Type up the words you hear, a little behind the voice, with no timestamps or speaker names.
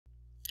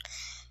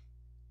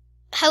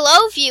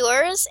Hello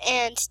viewers,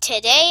 and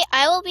today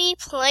I will be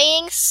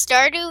playing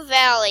Stardew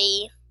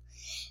Valley.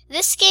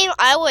 This game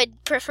I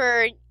would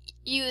prefer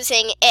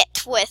using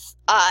it with,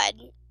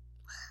 the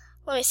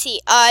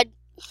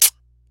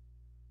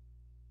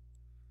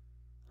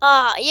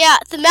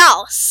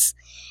mouse.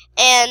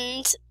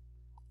 And,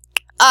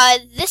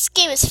 this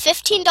game is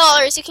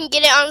 $15. You can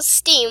get it on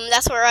Steam,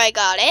 that's where I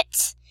got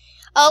it.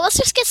 Let's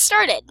just get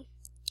started.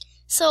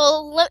 So,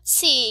 let's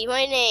see,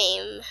 my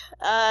name,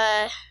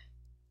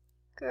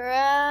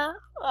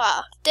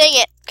 dang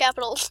it,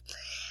 capitals.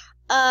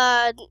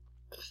 Dang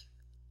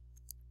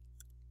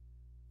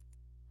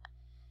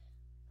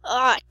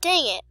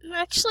it.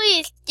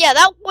 Actually, yeah,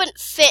 that wouldn't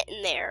fit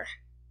in there.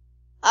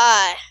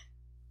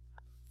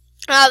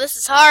 This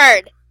is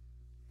hard.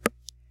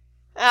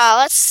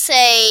 Let's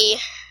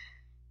say,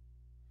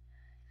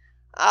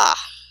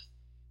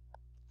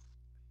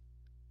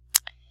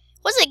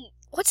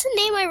 what's the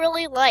name I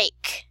really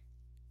like?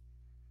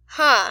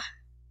 How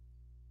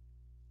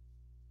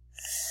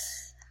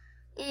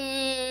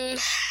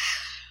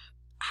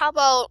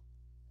about,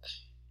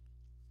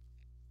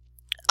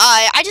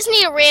 I just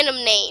need a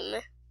random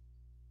name.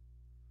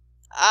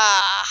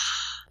 How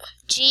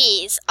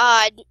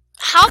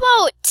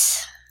about,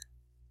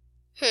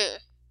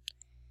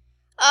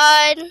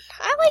 I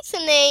like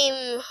the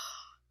name,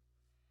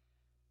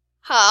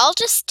 I'll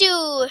just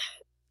do,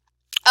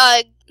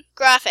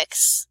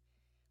 graphics.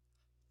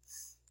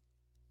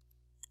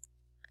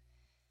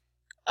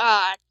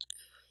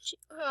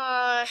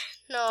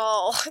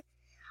 No.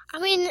 I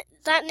mean,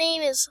 that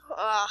name is,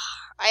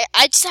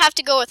 I just have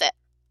to go with it.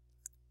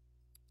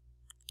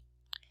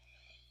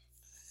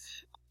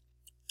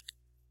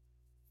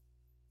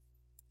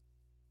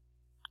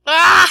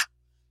 Oh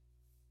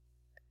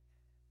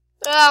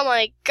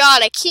my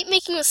god, I keep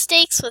making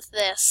mistakes with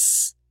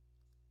this.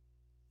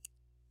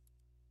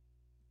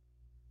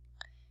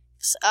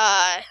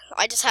 I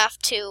just have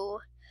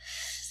to,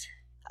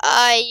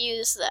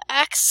 use the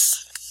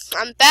X.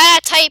 I'm bad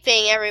at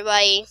typing,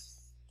 everybody.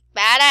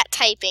 Bad at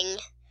typing.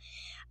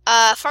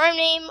 Farm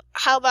name,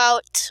 how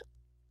about,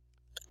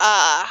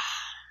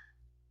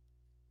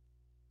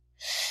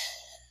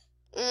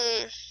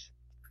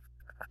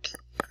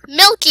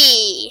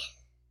 Milky.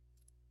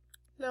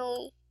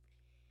 No.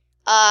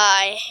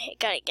 I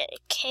gotta get a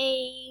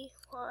K.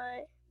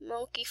 What?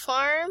 Milky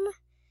Farm.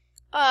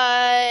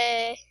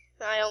 I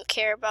don't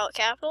care about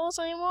capitals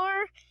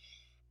anymore.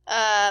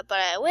 But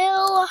I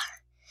will.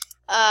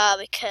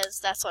 Because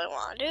that's what I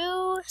want to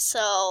do.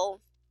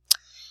 So,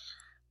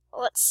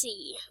 let's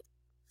see.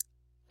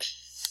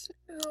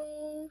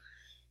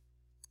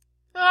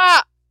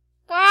 Not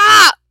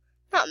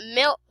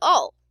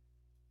oh.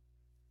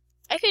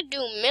 I could do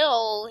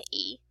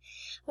Milky.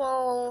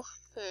 Well,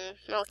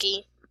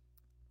 Milky.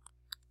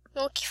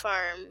 Milky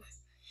Farm.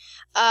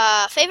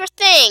 Favorite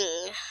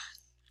thing.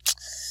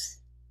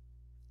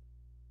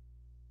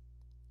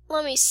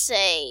 Let me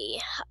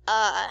say,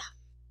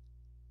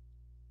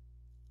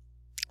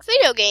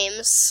 video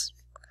games.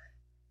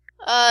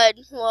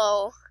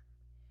 Well,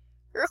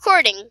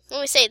 recording.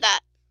 Let me say that.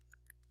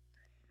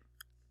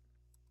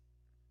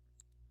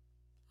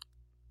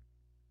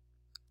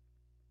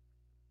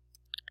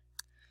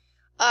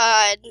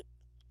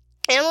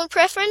 Animal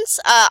preference,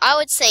 I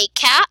would say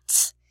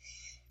cat.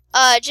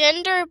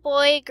 Gender,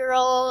 boy,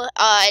 girl,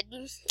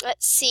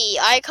 let's see,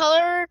 eye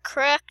color,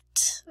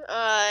 correct,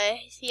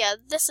 yeah,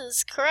 this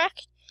is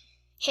correct.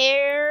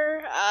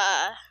 Hair,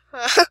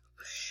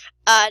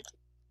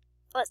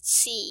 let's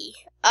see,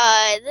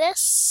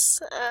 let's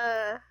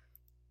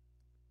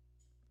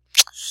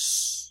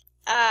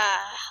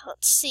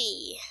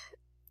see,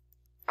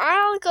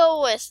 I'll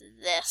go with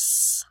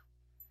this.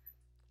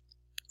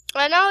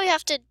 Now we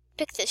have to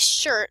pick this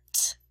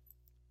shirt.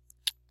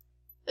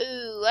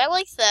 Ooh, I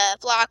like the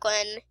black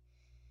one.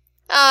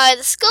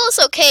 The skull is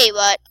okay,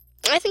 but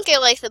I think I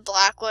like the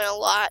black one a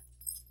lot.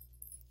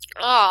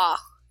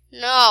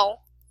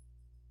 No.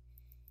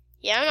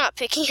 Yeah, I'm not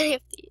picking any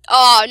of these.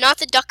 Not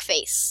the duck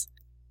face.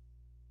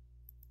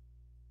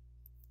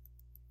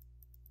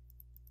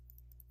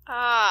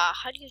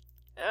 How do you,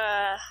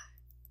 I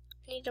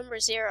need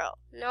number 0.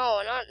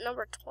 No, not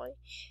number 20.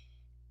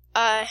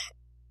 I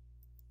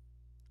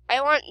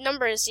want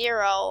number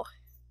 0.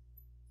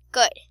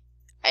 Good.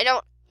 I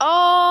don't.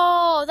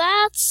 Oh,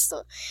 that's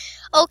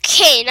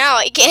okay. Now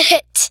I get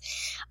it.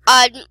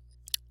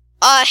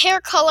 Hair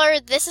color.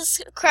 This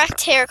is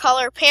correct hair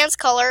color. Pants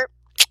color.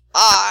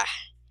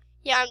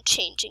 Yeah, I'm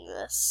changing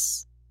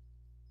this.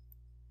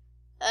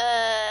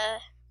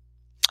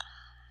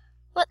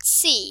 Let's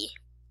see.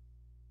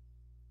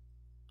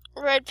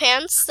 Red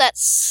pants.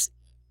 That's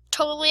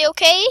totally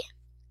okay.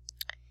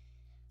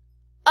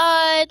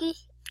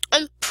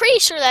 I'm pretty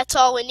sure that's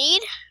all we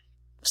need.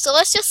 So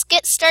let's just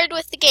get started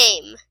with the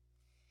game.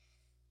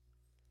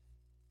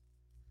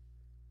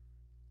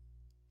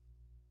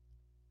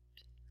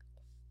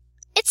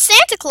 It's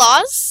Santa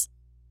Claus!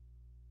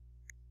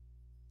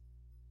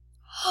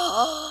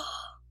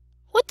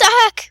 What the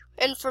heck?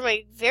 And for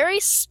my very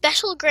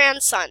special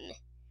grandson.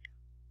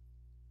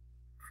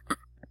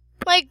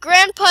 My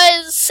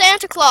grandpa's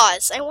Santa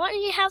Claus. I want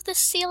you to have this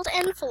sealed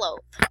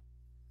envelope.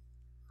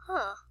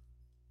 Huh.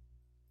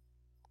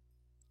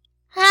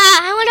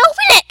 I want to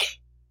open it!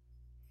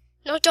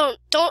 No,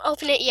 don't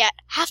open it yet.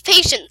 Have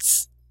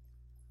patience.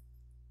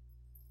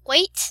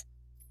 Wait.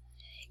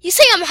 You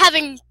say I'm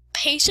having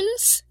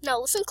patience?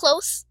 Now listen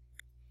close.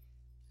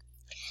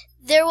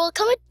 There will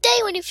come a day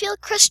when you feel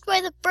crushed by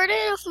the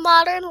burden of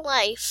modern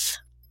life.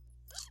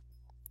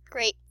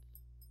 Great.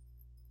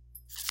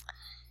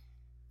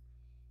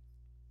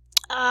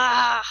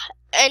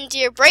 And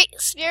your bright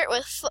spirit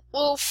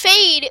will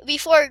fade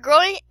before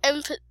growing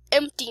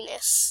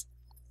emptiness.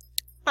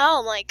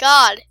 Oh my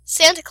God.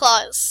 Santa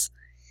Claus.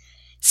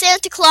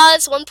 Santa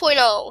Claus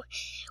 1.0.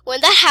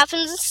 When that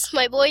happens,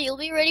 my boy, you'll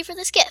be ready for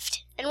this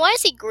gift. And why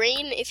is he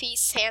green if he's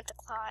Santa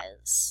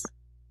Claus?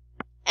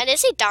 And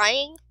is he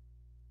dying?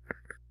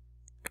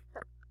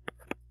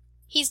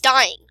 He's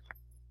dying.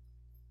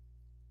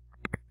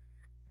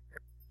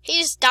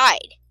 He just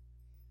died.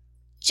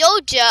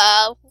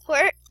 Joja,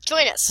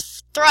 join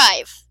us.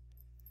 Thrive.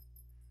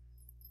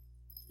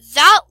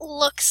 That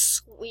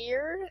looks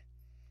weird.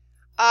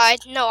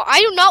 No, I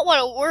do not want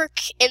to work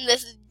in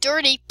this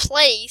dirty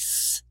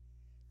place.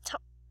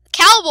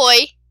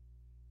 Cowboy!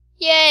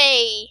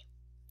 Yay!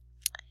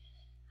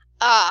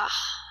 I'm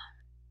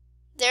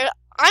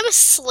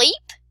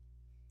asleep?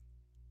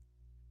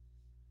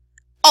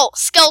 Oh,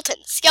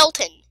 skeleton.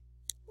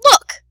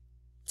 Look!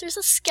 There's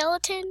a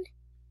skeleton.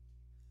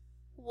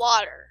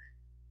 Water.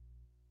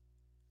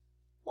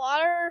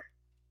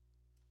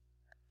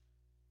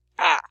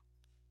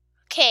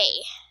 Okay.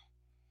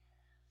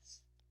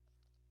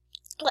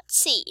 Let's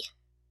see.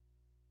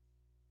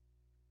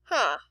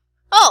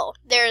 Oh,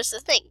 there's the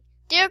thing.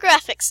 Dear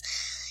Graphics,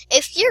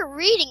 if you're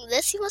reading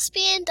this, you must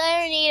be in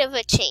dire need of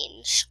a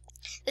change.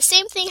 The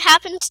same thing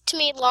happened to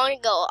me long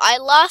ago. I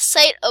lost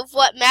sight of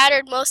what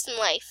mattered most in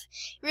life,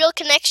 real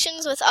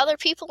connections with other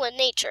people and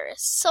nature.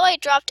 So I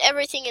dropped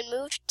everything and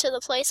moved to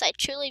the place I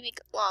truly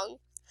belong.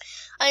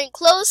 I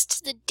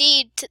enclosed the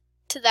deed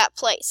to that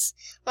place.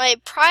 My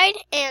pride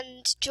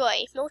and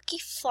joy, Milky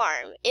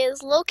Farm,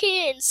 is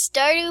located in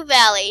Stardew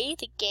Valley,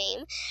 the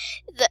game,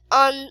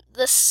 on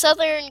the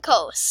southern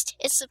coast.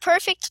 It's the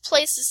perfect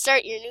place to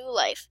start your new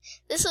life.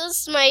 This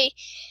was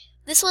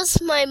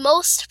my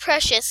most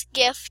precious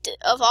gift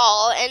of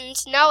all, and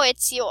now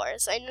it's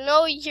yours. I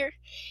know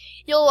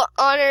you'll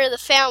honor the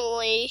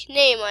family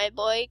name, my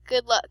boy.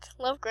 Good luck.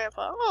 Love,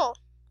 Grandpa. Oh,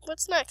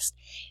 what's next?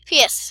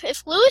 P.S.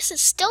 If Louis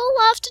is still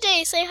alive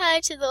today, say hi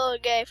to the little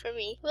guy for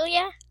me, will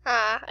ya?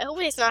 I hope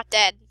he's not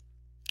dead.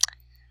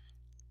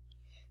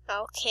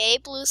 Okay,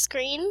 blue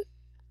screen.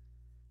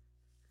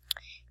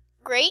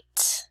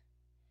 Great.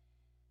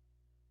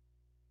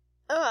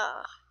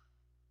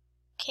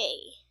 Okay.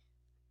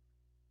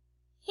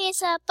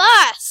 He's a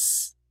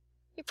bus.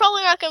 You're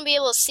probably not going to be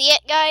able to see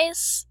it,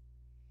 guys.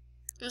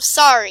 I'm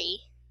sorry.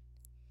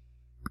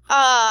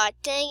 Dang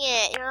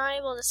it. You're not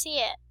able to see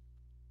it.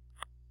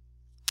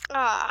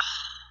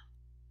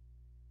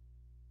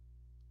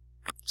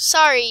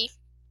 Sorry.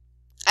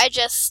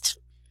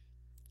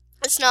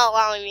 It's not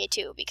allowing me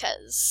to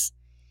because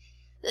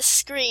the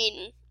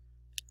screen,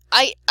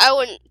 I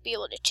wouldn't be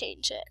able to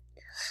change it.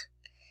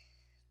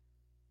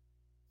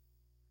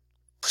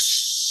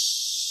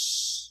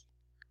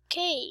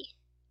 Okay.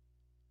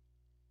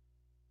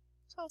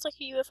 Sounds like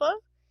a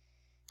UFO.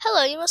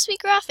 Hello, you must be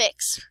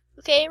Graphics.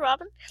 Okay,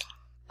 Robin.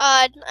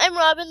 I'm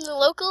Robin, the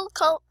local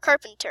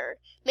carpenter.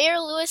 Mayor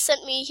Lewis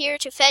sent me here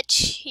to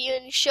fetch you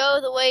and show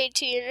the way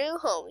to your new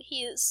home.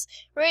 He is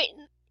right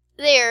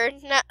there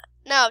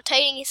now,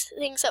 tidying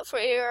things up for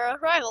your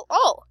arrival.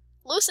 Oh,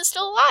 Lewis is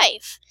still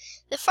alive.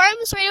 The farm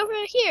is right over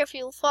here if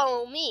you'll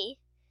follow me.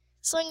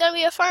 So I'm gonna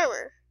be a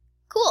farmer.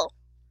 Cool.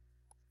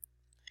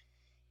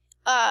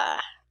 Oh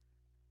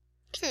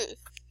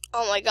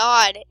my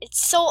God,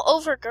 it's so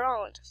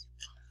overgrown.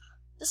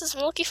 This is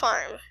Milky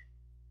Farm.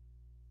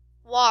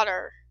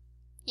 Water.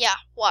 Yeah,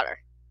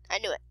 water. I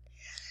knew it.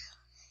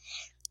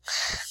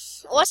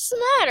 What's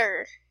the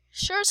matter?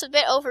 Sure, it's a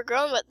bit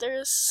overgrown, but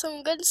there's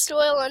some good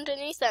soil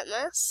underneath that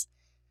mess.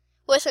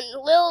 With a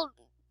little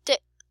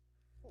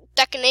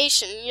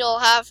deconation, you'll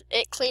have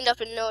it cleaned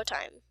up in no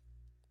time.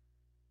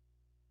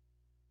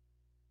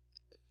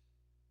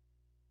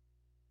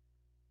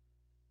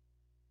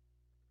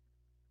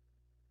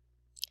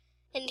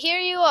 And here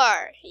you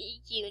are,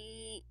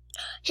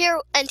 here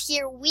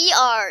we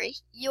are,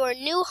 your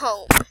new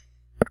home.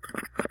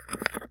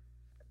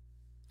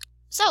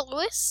 Is that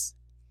Louis?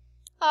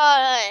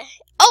 Oh,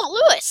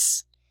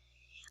 Louis!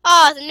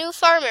 The new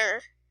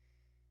farmer.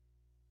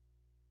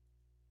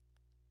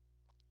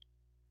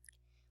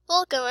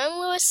 Welcome, I'm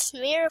Louis,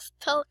 Mayor of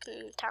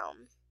Pelican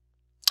Town.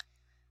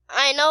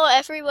 I know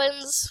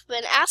everyone's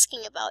been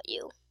asking about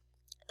you.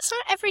 It's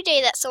not every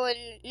day that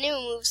someone new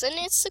moves in,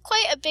 it's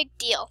quite a big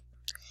deal.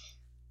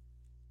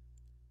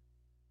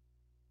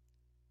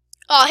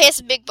 Oh, he has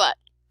a big butt.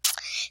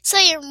 So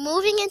you're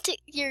moving into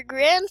your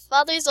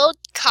grandfather's old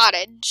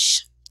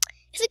cottage.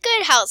 It's a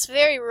good house,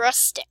 very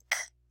rustic.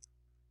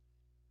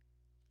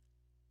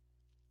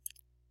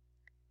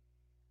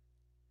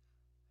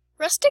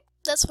 Rustic,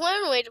 that's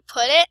one way to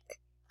put it.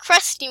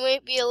 Crusty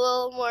might be a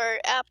little more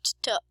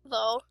apt to,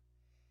 though.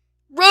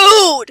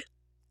 Rude!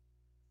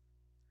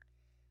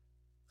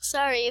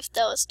 Sorry if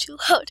that was too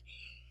loud.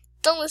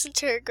 Don't listen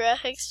to her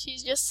graphics.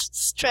 She's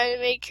just trying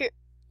to make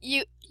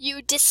you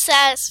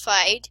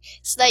dissatisfied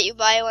so that you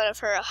buy one of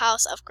her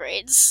house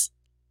upgrades.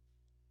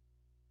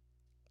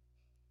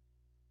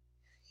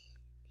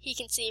 He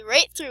can see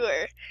right through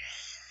her.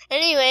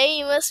 Anyway,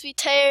 you must be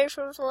tired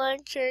from a long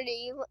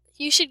journey.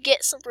 You should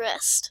get some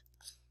rest.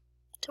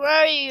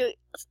 Tomorrow you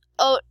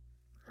out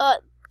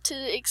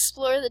to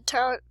explore the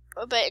town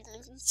a bit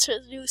and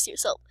introduce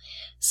yourself.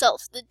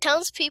 The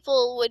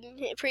townspeople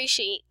wouldn't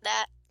appreciate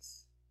that.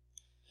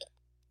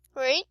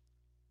 Right?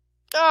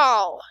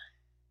 Oh.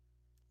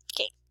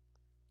 Okay.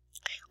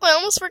 Well, I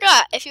almost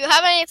forgot. If you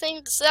have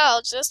anything to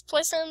sell, just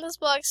place it in this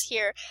box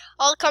here.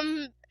 I'll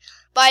come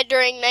by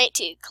during night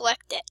to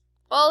collect it.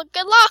 Well,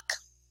 good luck!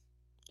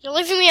 You're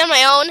leaving me on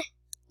my own?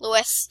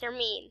 Louis, you're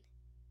mean.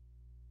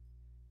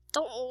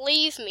 Don't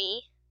leave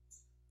me.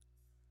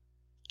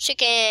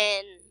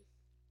 Chicken.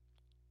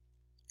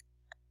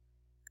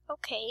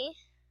 Okay.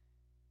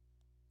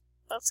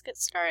 Let's get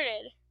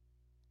started.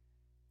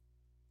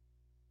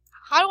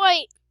 How do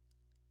I...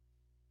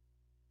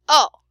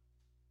 Oh.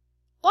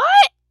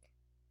 What?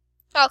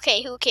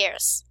 Okay, who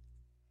cares?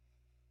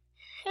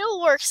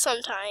 It'll work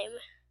sometime.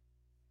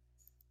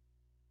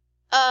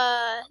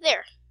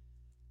 There.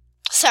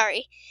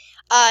 Sorry.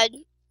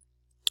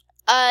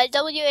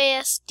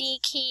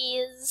 WASD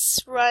keys,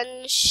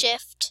 run,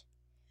 shift.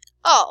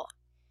 Oh.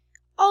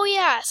 Oh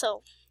yeah,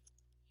 so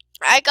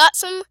I got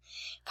some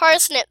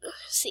parsnip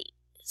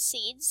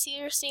seeds.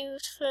 You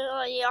received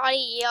yada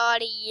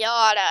yada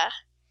yada.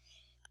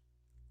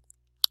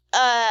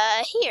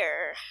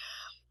 Here.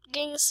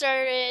 Getting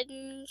started,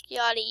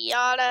 yada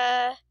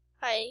yada.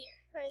 I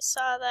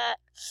saw that.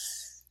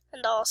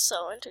 And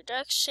also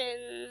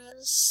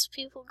introductions,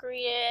 people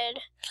greeted.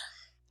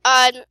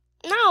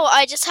 Now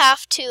I just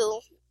have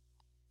to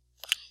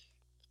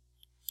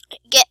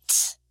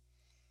get...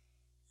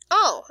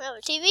 Oh, I have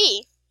a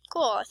TV.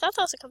 Cool, I thought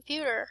that was a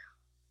computer.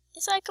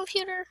 Is that a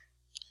computer?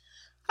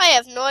 I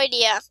have no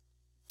idea.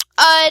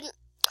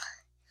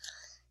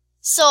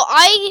 So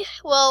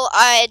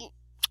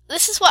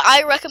this is what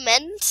I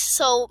recommend.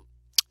 So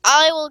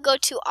I will go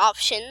to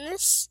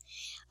options,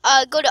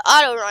 go to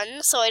auto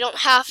run, so I don't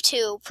have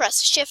to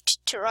press shift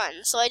to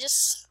run. So I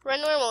just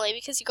run normally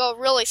because you go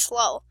really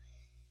slow.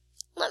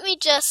 Let me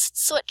just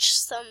switch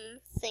some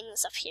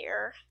things up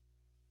here.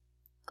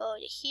 Go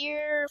to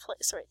here,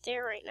 place right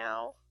there right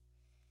now.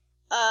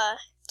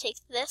 Take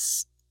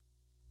this.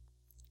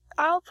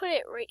 I'll put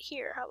it right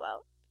here, how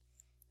about?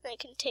 I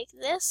can take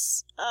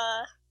this,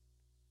 I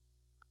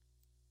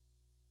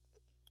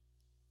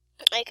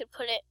could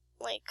put it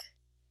like,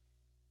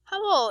 how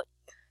about,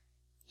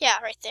 yeah,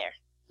 right there.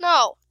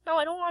 No,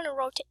 I don't want to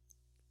rotate.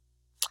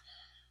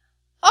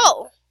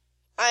 Oh,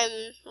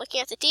 I'm looking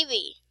at the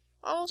TV.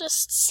 I'll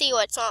just see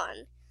what's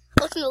on.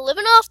 Looking to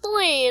Living Off the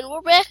Land.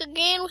 We're back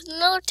again with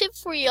another tip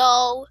for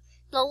y'all.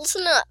 Now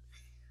listen up.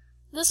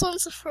 This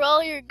one's for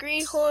all your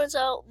greenhorns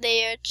out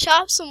there.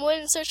 Chop some wood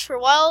and search for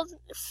wild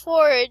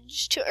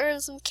forage to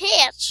earn some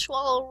cash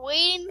while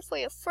waiting for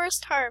your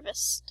first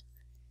harvest.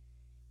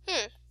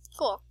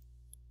 Cool.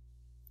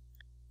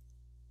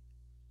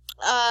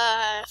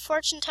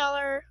 Fortune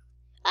teller.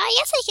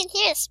 Yes, I can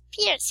hear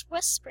spirits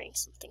whispering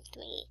something to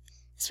me.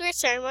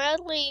 Spirits are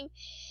mildly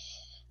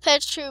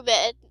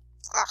perturbed.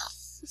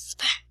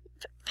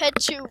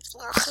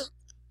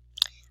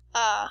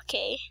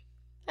 Okay.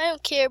 I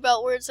don't care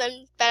about words.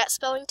 I'm bad at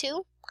spelling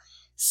too.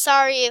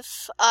 Sorry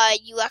if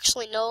you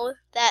actually know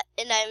that,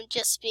 and I'm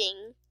just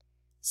being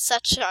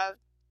such a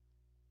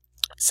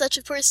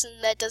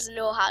person that doesn't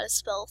know how to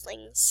spell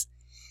things.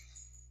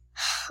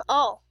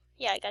 Oh,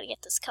 yeah, I gotta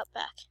get this cup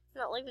back.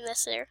 I'm not leaving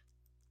this there.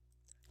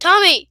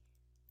 Tommy!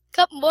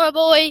 Cup, my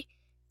boy!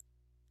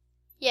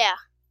 Yeah.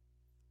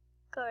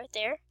 Go right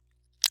there.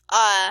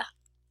 I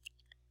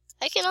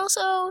can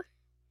also,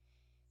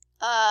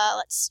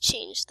 let's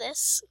change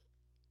this.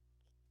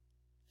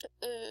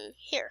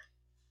 Here.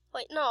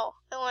 Wait, no.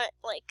 I want it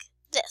like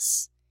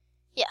this.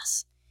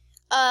 Yes.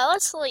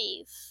 Let's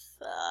leave.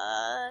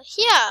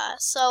 Yeah.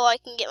 So I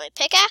can get my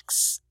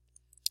pickaxe.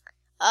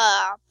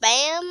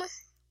 Bam.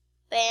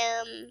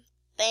 Bam.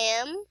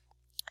 Bam.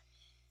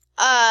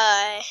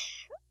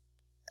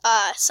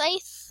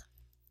 Scythe.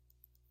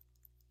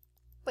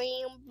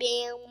 Bam,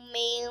 bam,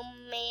 bam,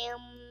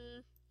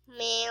 bam,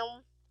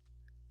 bam.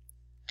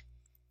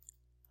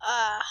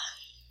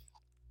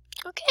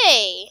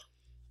 Okay.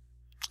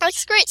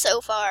 Looks great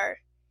so far.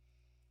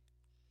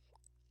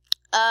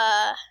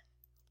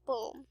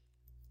 Boom.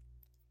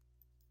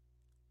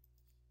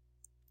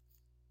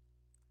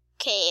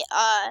 Okay,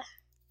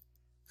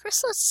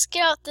 first let's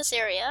get out this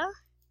area.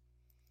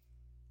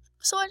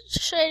 So what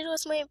should I do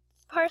with my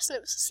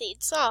parsnip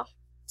seeds?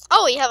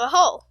 Oh, we have a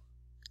hoe.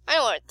 I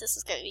know what this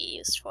is going to be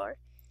used for.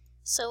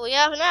 So we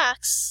have an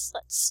axe.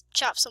 Let's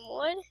chop some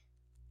wood.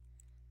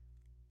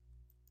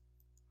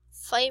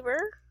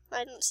 Fiber.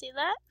 I didn't see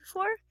that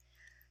before.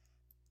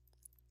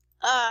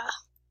 that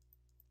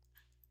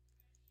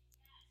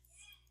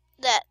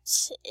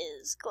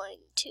is going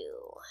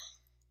to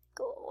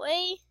go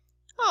away.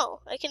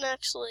 Oh, I can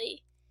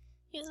actually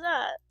use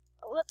that.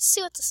 Let's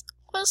see what does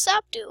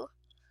sap do?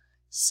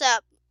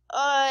 Sap,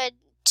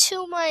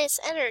 2 minus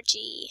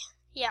energy.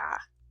 Yeah,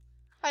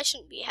 I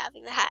shouldn't be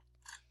having that.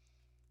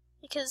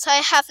 Because I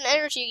have an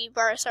energy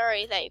bar,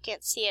 sorry that you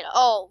can't see it.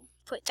 I'll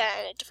put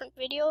that in a different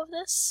video of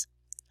this.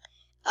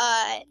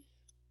 I'll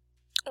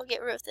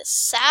get rid of this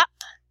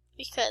sap,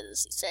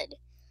 because he said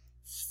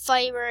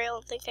fiber, I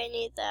don't think I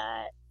need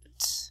that.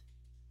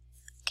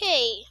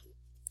 Okay,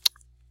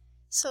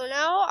 so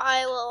now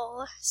I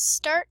will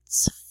start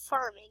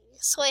farming.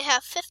 So I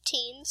have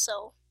 15,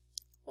 so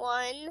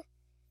 1,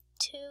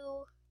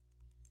 2,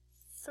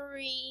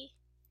 3,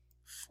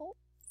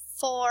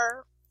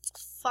 4,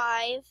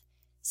 5,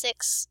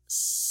 6,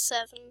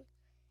 7,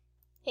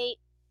 8,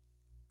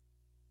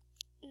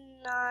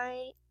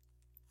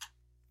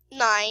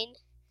 9,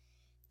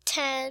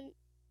 10,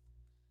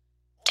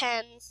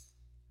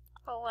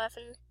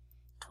 11,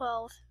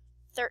 12,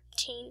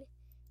 13,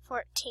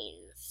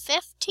 14,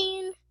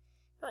 15.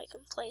 Now I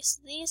can place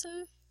these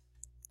in.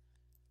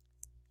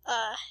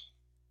 Oh,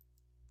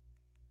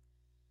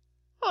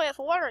 I have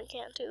a watering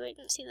can too. I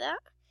didn't see that.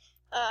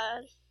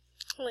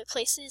 Let me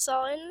place these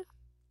all in.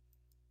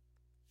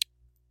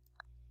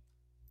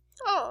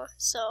 Oh,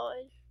 so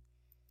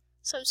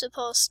I'm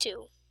supposed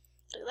to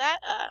do that.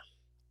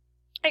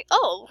 I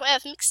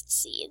have mixed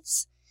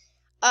seeds.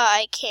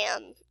 I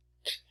can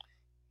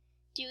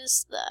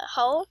use the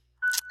hoe,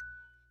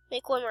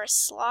 make one more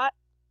slot,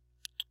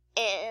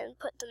 and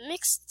put the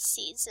mixed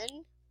seeds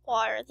in.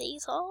 Water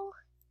these all.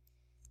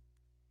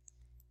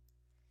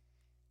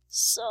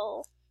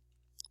 So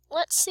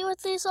let's see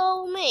what these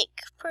all will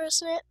make.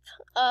 Parsnip,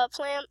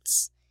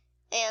 plants,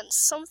 and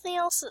something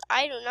else that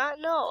I do not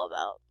know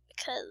about,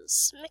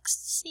 because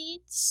mixed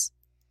seeds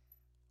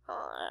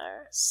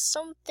are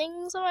some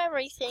things of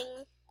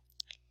everything.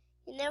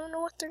 You never know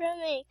what they're gonna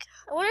make.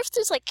 I wonder if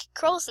there's like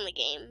crows in the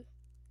game.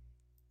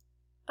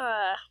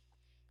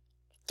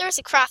 There's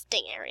a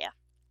crafting area.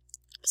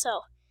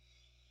 So,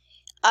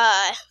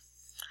 I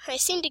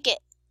seem to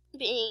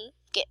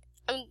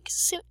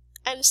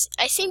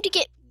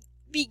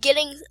be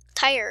getting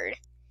tired.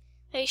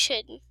 My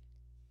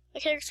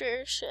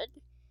character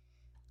should.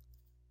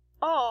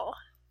 Oh,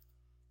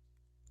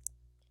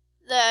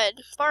 the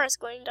bar is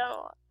going down a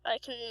lot. I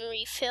can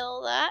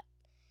refill that.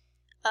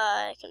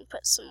 I can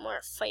put some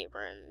more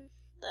fiber in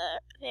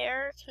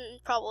there. Can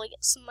probably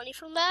get some money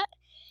from that.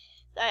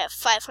 I have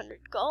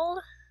 500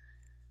 gold.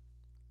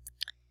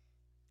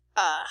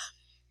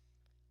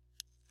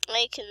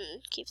 I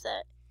can keep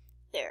that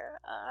there.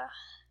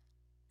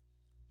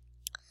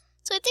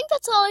 So I think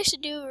that's all I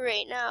should do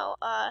right now.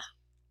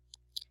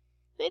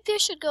 Maybe I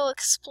should go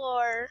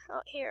explore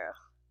out here.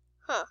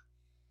 Huh.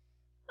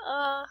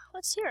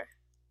 What's here?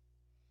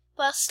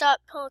 Bus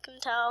stop, Pelican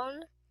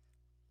Town.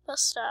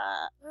 Bus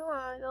stop.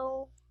 I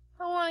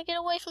wanna get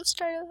away from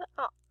Stardew.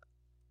 Oh.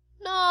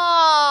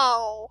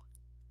 No!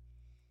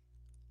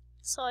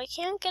 So I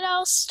can't get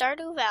out of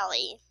Stardew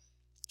Valley.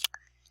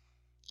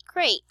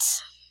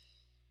 Great.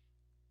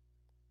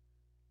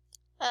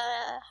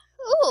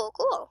 Ooh,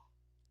 cool.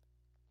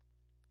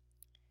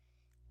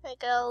 I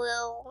got a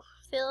little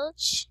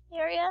village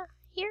area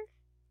here.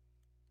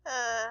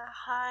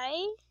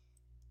 Hi.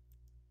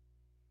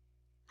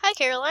 Hi,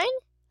 Caroline.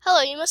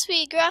 Hello, you must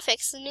be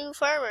Graphics, the new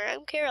farmer.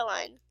 I'm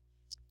Caroline.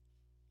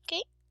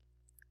 Okay.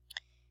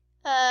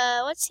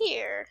 What's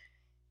here?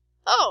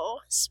 Oh,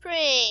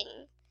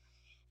 spring.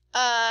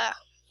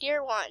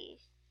 Year 1.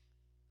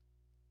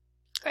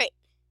 Great.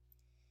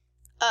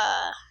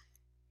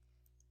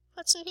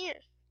 What's in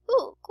here?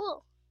 Ooh,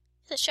 cool.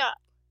 It's a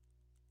shop.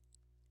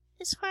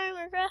 It's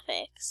Farmer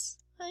Graphics.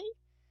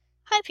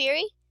 Hi,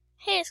 Peary.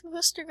 Hey, it's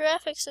Mr.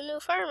 Graphics, the new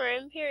farmer.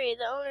 I'm Peary,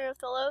 the owner of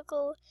the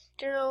local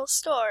general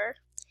store.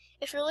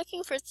 If you're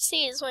looking for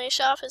seeds, my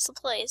shop is the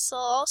place. I'll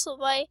also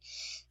buy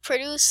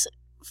produce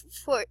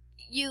from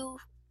you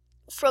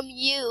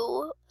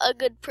a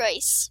good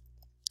price.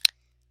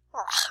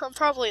 Oh, I'm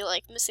probably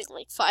missing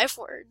 5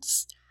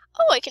 words.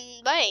 Oh, I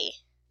can buy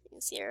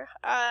things here.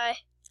 I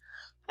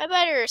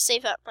better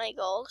save up my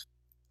gold.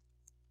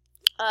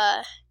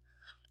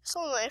 It's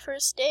only my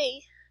first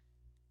day.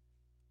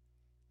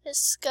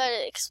 Just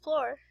gotta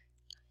explore.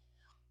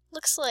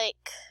 Looks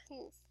like.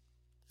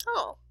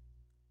 Oh.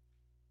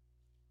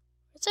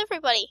 It's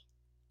everybody.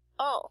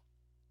 Oh.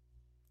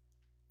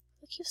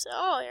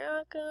 Oh, you're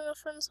not good enough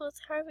friends with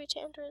Harvey to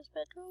enter his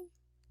bedroom?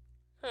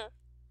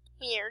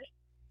 Weird.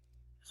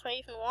 If I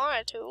even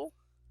wanted to.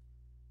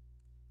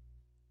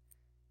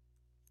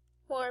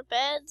 More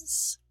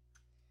beds.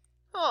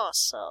 Oh,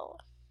 so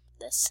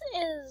this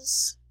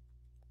is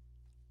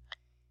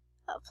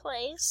a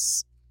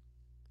place.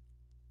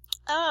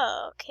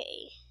 Oh,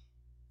 okay.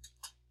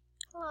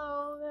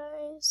 Hello,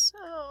 guys.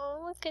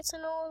 Oh, look, it's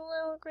an old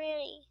little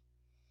granny.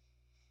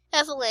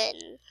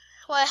 Evelyn.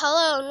 Why,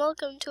 hello and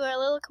welcome to our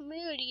little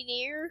community,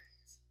 dear.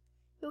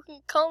 You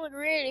can call me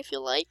Granny if you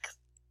like.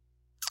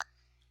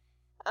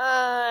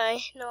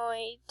 No,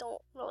 I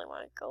don't really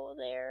want to go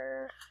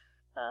there.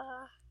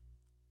 I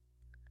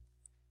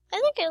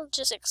think I'll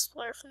just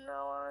explore from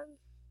now on.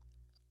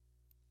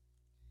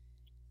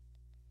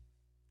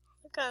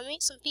 I'm gonna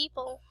meet some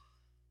people.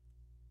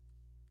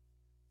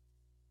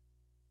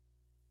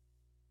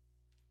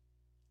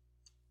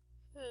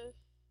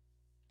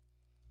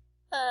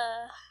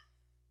 Oh,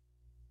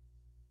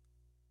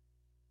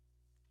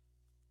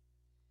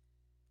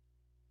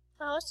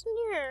 what's in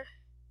here?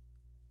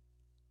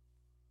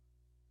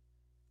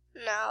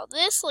 Now,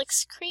 this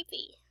looks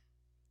creepy.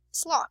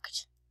 It's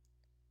locked.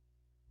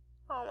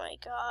 Oh my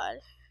god.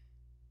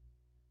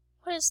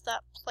 What is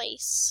that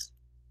place?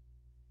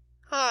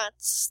 Huh,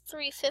 it's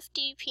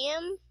 3:50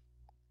 p.m.?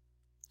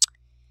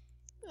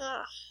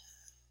 Ugh,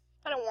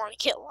 I don't want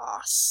to get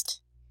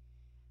lost.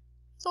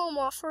 It's on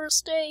my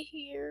first day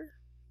here.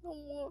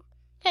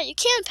 Yeah, you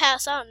can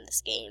pass out in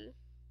this game.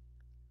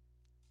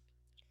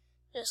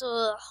 Just,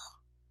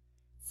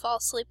 fall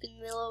asleep in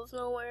the middle of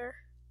nowhere.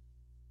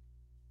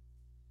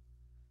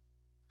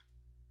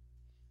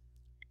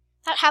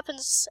 That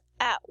happens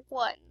at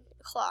 1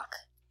 o'clock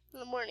in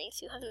the morning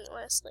if you haven't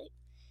went to sleep.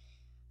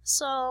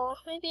 So,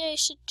 maybe I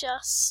should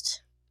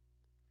just...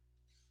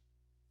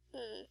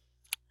 Ooh.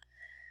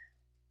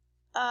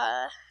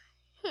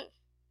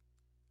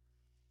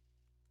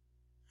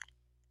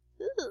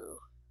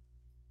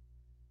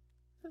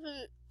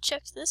 Haven't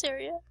checked this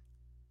area.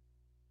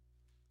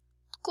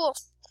 Cool.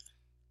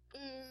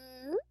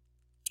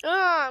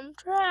 I'm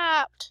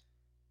trapped.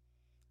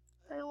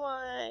 I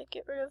wanna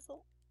get rid of the...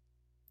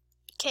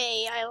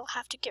 Okay, I'll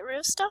have to get rid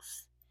of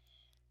stuff.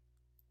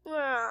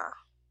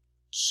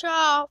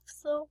 Chop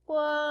the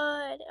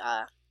wood.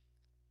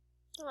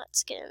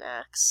 Let's get an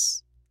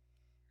axe.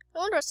 I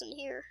wonder what's in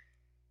here.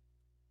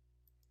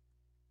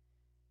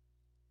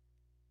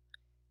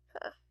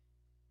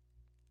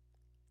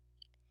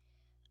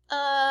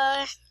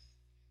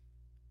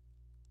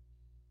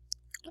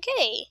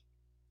 Okay.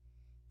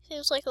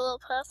 Seems like a little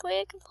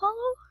pathway I can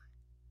follow.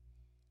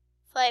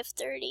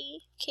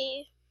 5:30.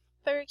 Okay,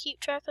 better keep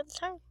track of the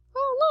time.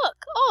 Oh,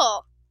 look!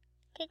 Oh!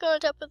 Can I go on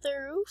top of the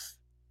roof?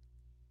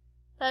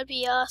 That'd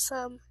be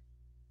awesome.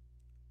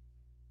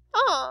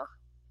 Oh!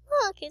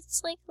 Look,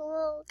 it's like a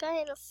little guy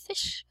in a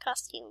fish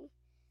costume.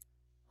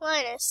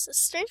 Linus, a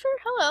stranger?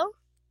 Hello.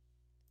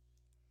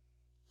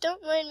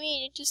 Don't mind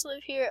me, I just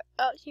live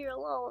out here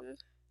alone.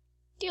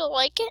 Do you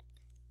like it?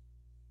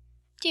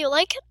 Do you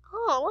like it?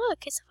 Oh,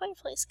 look, it's a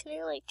fireplace. Can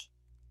I, like...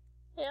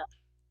 Yeah.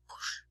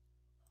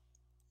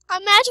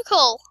 I'm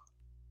magical!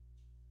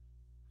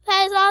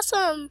 That is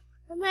awesome!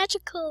 I'm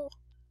magical!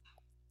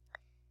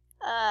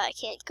 I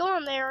can't go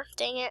on there.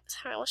 Dang it.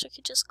 I wish I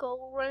could just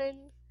go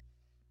running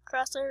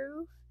across the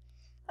roof.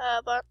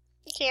 But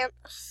I can't.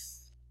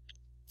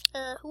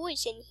 Who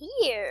is in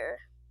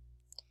here?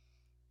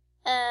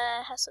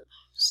 Has a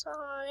song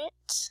on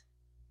it.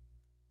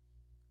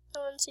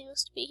 No one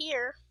seems to be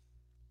here.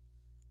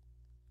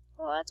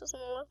 Well, that doesn't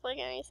look like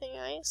anything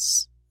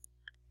nice.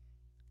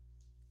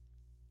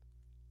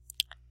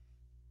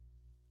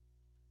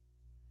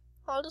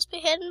 I'll just be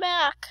heading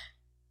back.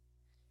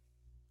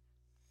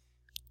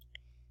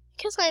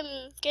 Because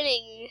I'm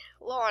getting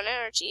low on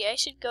energy, I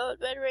should go to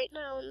bed right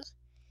now and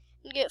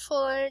get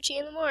full energy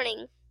in the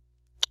morning.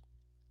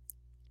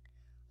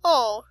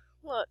 Oh,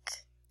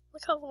 look.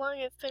 Look how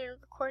long I've been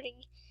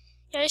recording.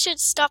 Yeah, I should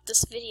stop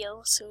this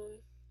video soon.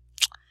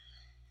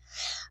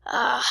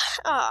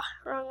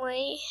 Wrong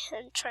way.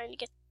 I'm trying to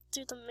get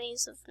through the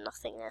maze of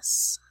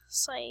nothingness.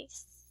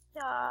 Scythe.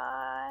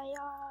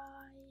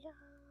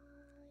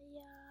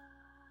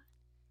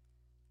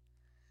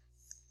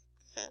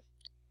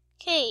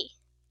 Okay.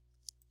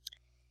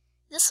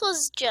 This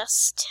was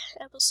just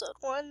episode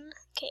 1.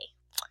 Okay.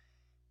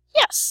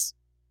 Yes.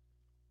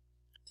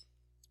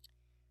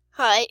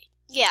 Hi.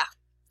 Yeah.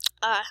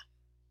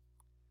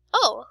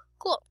 Oh,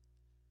 cool.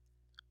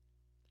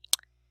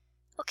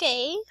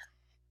 Okay.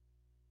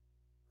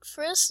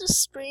 First is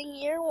spring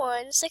year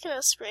 1. Second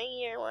is spring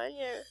year 1.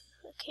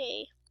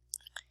 Okay.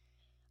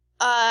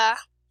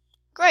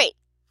 Great.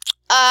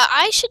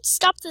 I should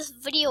stop this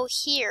video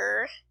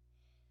here.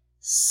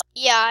 So,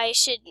 yeah, I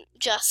should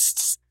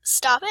just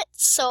stop it.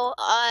 So,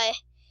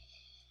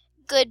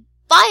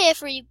 goodbye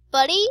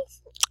everybody.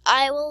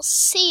 I will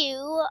see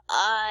you,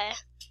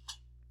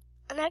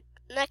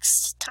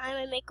 next time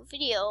I make a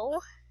video.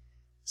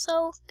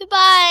 So,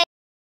 goodbye!